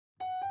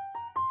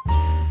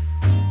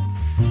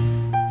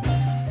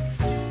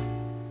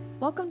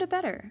Welcome to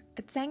Better,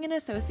 a Tsang and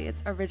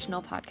Associates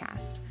original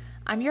podcast.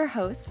 I'm your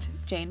host,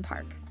 Jane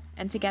Park,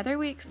 and together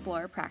we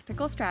explore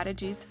practical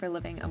strategies for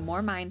living a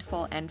more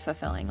mindful and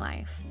fulfilling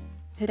life.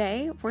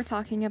 Today, we're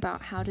talking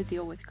about how to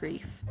deal with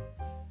grief.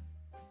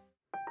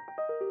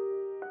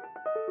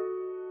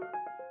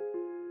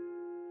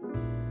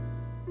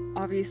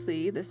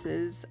 Obviously, this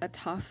is a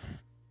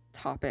tough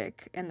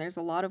topic, and there's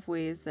a lot of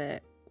ways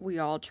that we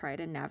all try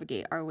to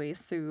navigate our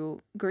ways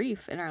through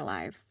grief in our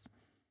lives.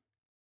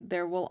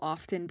 There will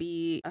often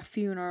be a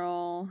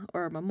funeral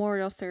or a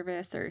memorial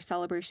service or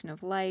celebration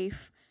of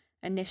life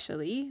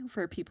initially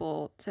for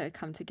people to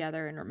come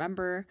together and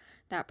remember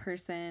that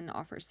person,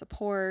 offer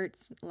support,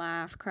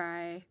 laugh,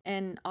 cry.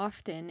 And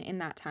often in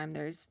that time,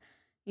 there's,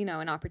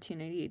 an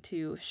opportunity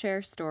to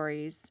share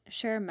stories,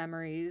 share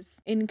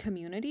memories in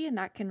community, and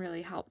that can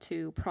really help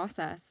to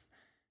process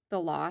the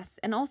loss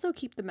and also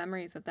keep the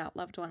memories of that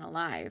loved one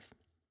alive.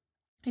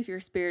 If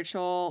you're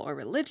spiritual or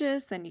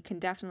religious, then you can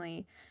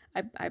definitely,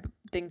 I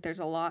think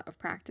there's a lot of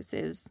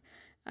practices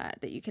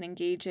that you can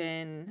engage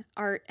in: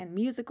 art and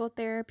musical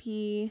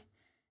therapy,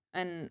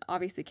 and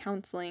obviously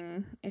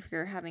counseling if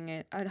you're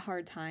having a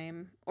hard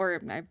time,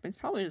 or it's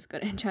probably just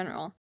good in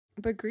general.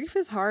 But grief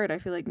is hard. I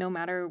feel like no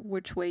matter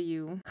which way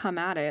you come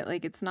at it,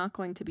 it's not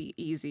going to be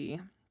easy.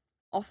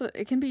 Also,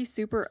 it can be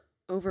super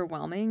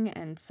overwhelming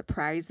and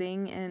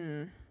surprising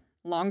and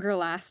longer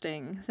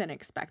lasting than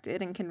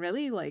expected, and can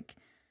really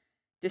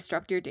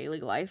disrupt your daily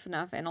life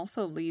enough and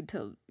also lead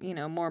to,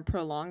 more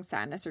prolonged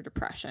sadness or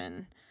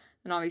depression.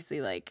 And obviously,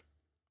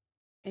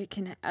 it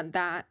can,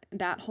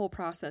 that whole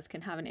process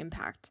can have an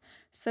impact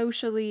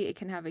socially. It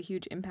can have a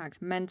huge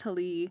impact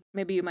mentally.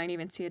 Maybe you might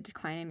even see a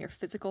decline in your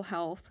physical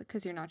health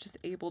because you're not just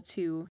able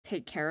to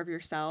take care of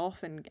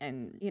yourself and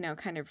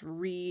kind of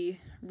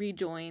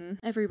rejoin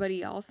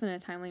everybody else in a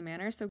timely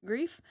manner. So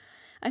grief,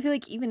 I feel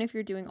like even if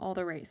you're doing all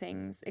the right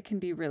things, it can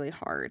be really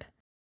hard.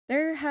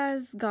 There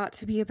has got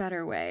to be a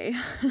better way.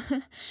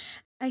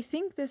 I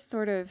think this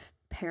sort of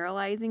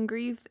paralyzing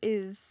grief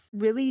is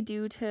really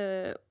due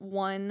to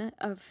one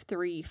of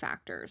three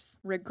factors: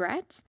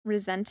 regret,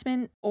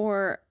 resentment,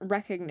 or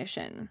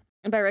recognition.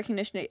 And by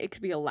recognition, it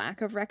could be a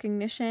lack of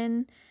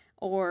recognition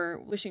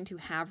or wishing to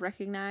have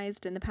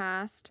recognized in the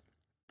past.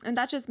 And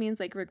that just means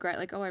regret,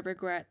 I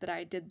regret that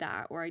I did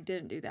that or I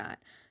didn't do that.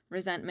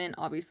 Resentment,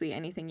 obviously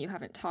anything you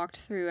haven't talked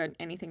through,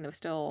 anything that was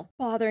still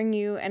bothering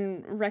you.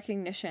 And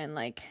recognition,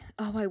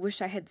 I wish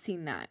I had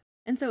seen that.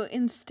 And so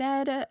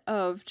instead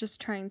of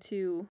just trying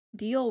to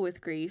deal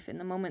with grief in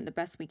the moment the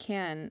best we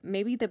can,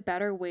 maybe the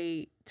better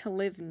way to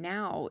live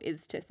now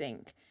is to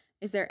think,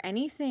 is there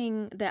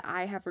anything that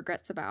I have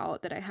regrets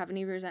about, that I have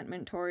any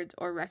resentment towards,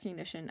 or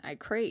recognition I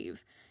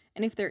crave?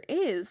 And if there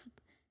is,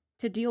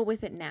 to deal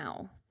with it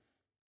now.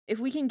 If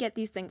we can get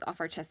these things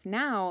off our chest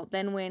now,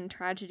 then when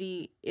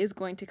tragedy is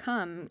going to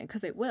come,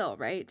 because it will,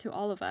 right, to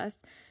all of us,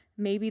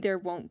 maybe there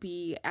won't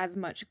be as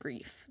much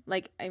grief.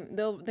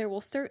 There will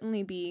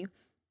certainly be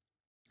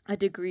a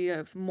degree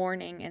of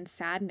mourning and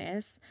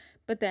sadness,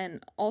 but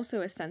then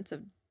also a sense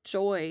of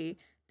joy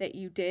that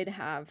you did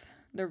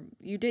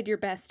your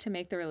best to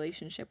make the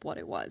relationship what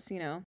it was,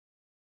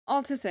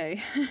 All to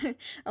say,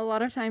 a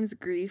lot of times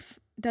grief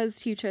does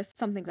teach us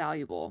something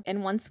valuable.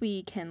 And once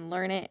we can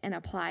learn it and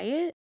apply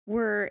it,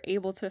 we're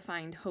able to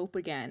find hope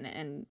again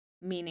and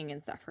meaning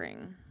in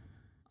suffering.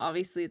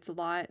 Obviously, it's a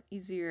lot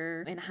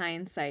easier in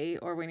hindsight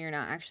or when you're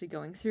not actually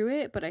going through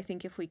it, but I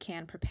think if we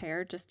can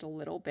prepare just a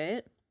little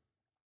bit,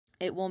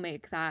 it will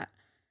make the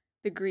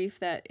grief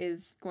that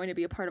is going to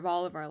be a part of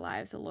all of our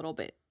lives a little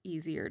bit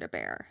easier to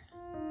bear.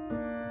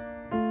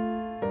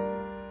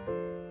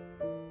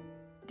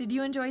 Did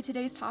you enjoy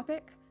today's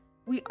topic?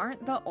 We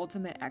aren't the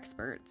ultimate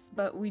experts,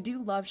 but we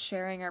do love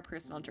sharing our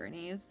personal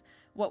journeys,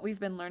 what we've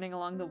been learning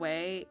along the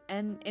way,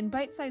 and in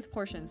bite-sized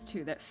portions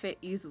too that fit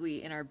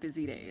easily in our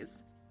busy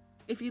days.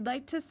 If you'd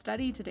like to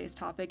study today's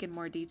topic in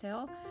more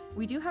detail,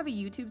 we do have a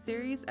YouTube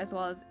series as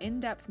well as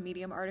in-depth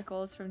Medium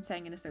articles from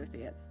Tsang and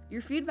Associates.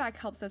 Your feedback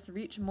helps us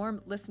reach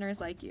more listeners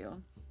like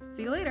you.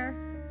 See you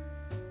later!